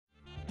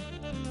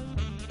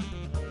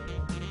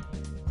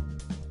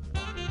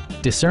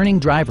Discerning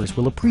drivers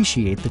will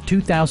appreciate the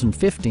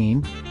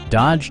 2015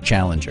 Dodge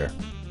Challenger.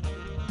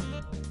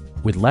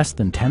 With less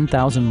than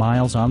 10,000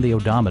 miles on the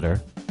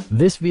odometer,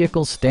 this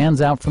vehicle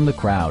stands out from the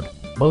crowd,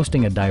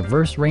 boasting a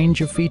diverse range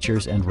of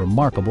features and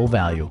remarkable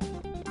value.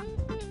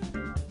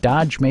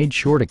 Dodge made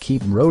sure to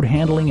keep road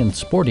handling and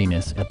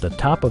sportiness at the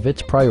top of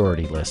its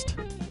priority list.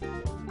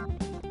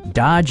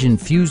 Dodge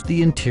infused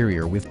the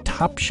interior with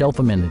top-shelf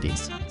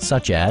amenities,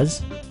 such as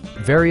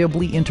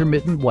variably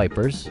intermittent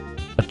wipers,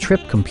 a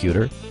trip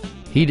computer,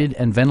 heated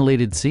and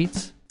ventilated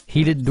seats,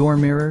 heated door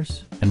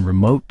mirrors, and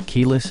remote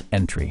keyless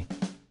entry.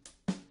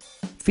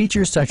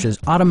 Features such as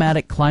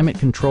automatic climate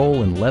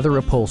control and leather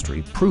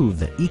upholstery prove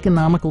that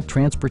economical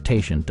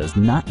transportation does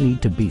not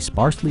need to be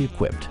sparsely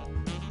equipped.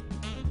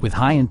 With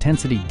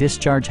high-intensity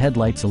discharge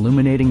headlights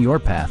illuminating your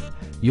path,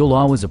 you'll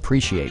always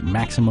appreciate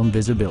maximum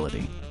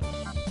visibility.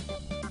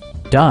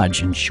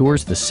 Dodge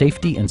ensures the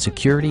safety and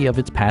security of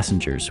its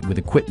passengers with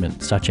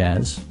equipment such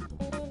as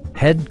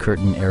head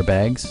curtain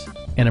airbags,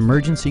 an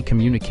emergency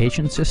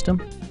communication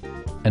system,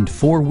 and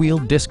four-wheel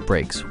disc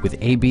brakes with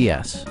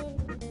ABS.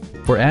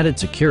 For added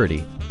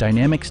security,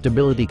 dynamic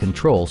stability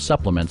control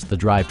supplements the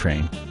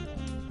drivetrain.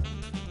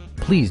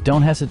 Please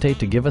don't hesitate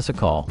to give us a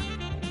call.